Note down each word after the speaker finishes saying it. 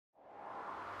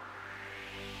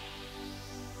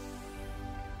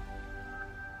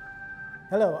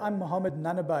Hello, I'm Mohamed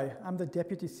Nanabhay. I'm the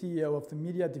Deputy CEO of the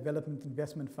Media Development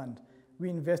Investment Fund. We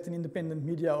invest in independent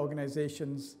media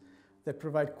organizations that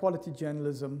provide quality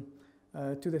journalism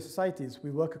to their societies.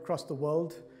 We work across the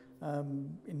world,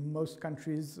 in most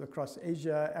countries across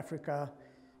Asia, Africa,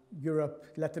 Europe,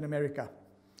 Latin America.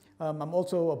 I'm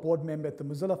also a board member at the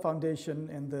Mozilla Foundation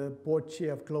and the board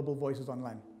chair of Global Voices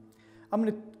Online. I'm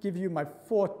going to give you my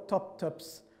 4 top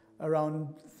tips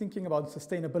around thinking about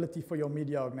sustainability for your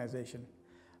media organization.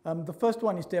 The first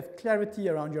one is to have clarity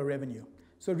around your revenue.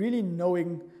 So really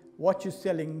knowing what you're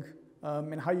selling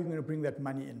and how you're going to bring that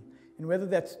money in. And whether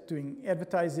that's doing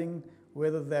advertising,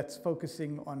 whether that's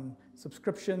focusing on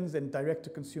subscriptions and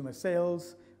direct-to-consumer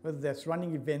sales, whether that's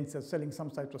running events or selling some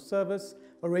type of service,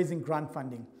 or raising grant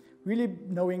funding. Really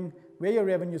knowing where your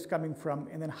revenue is coming from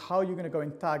and then how you're going to go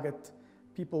and target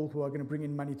people who are going to bring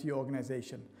in money to your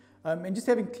organization. And just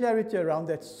having clarity around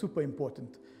that's super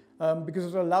important. Because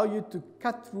it will allow you to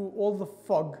cut through all the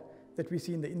fog that we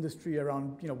see in the industry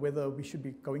around, whether we should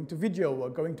be going to video or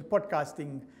going to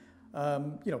podcasting,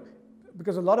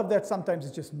 because a lot of that sometimes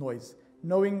is just noise.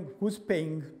 Knowing who's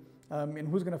paying and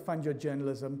who's going to fund your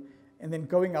journalism, and then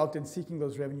going out and seeking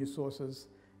those revenue sources,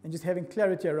 and just having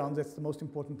clarity around that's the most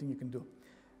important thing you can do.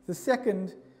 The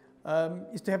second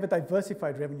is to have a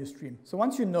diversified revenue stream. So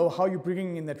once you know how you're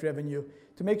bringing in that revenue,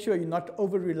 to make sure you're not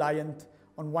over-reliant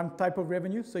on one type of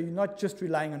revenue, so you're not just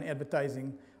relying on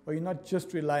advertising, or you're not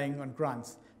just relying on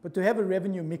grants, but to have a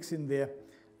revenue mix in there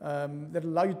that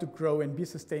allow you to grow and be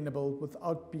sustainable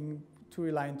without being too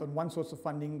reliant on one source of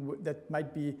funding that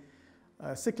might be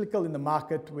cyclical in the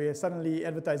market, where suddenly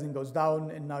advertising goes down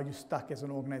and now you're stuck as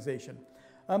an organization.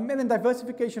 And then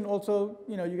diversification also,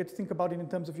 you get to think about it in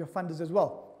terms of your funders as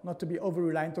well, not to be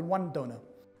over-reliant on one donor.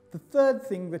 The third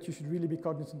thing that you should really be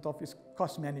cognizant of is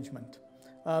cost management.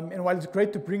 And while it's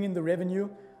great to bring in the revenue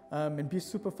and be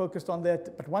super focused on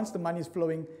that, but once the money is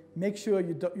flowing, make sure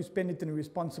you spend it in a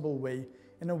responsible way,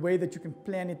 in a way that you can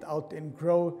plan it out and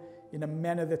grow in a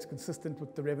manner that's consistent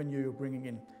with the revenue you're bringing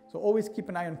in. So always keep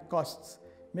an eye on costs.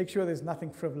 Make sure there's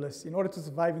nothing frivolous. In order to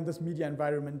survive in this media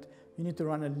environment, you need to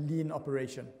run a lean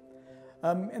operation.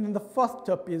 And then the 4th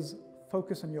tip is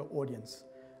focus on your audience.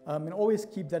 And always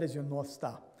keep that as your North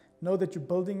Star. Know that you're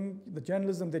building the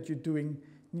journalism that you're doing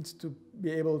needs to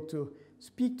be able to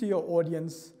speak to your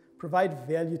audience, provide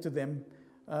value to them,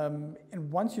 and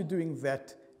once you're doing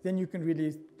that, then you can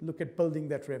really look at building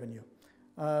that revenue.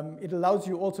 It allows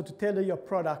you also to tailor your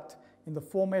product in the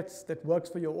formats that works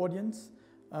for your audience,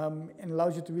 and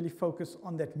allows you to really focus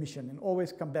on that mission and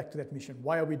always come back to that mission.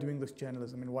 Why are we doing this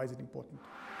journalism and why is it important?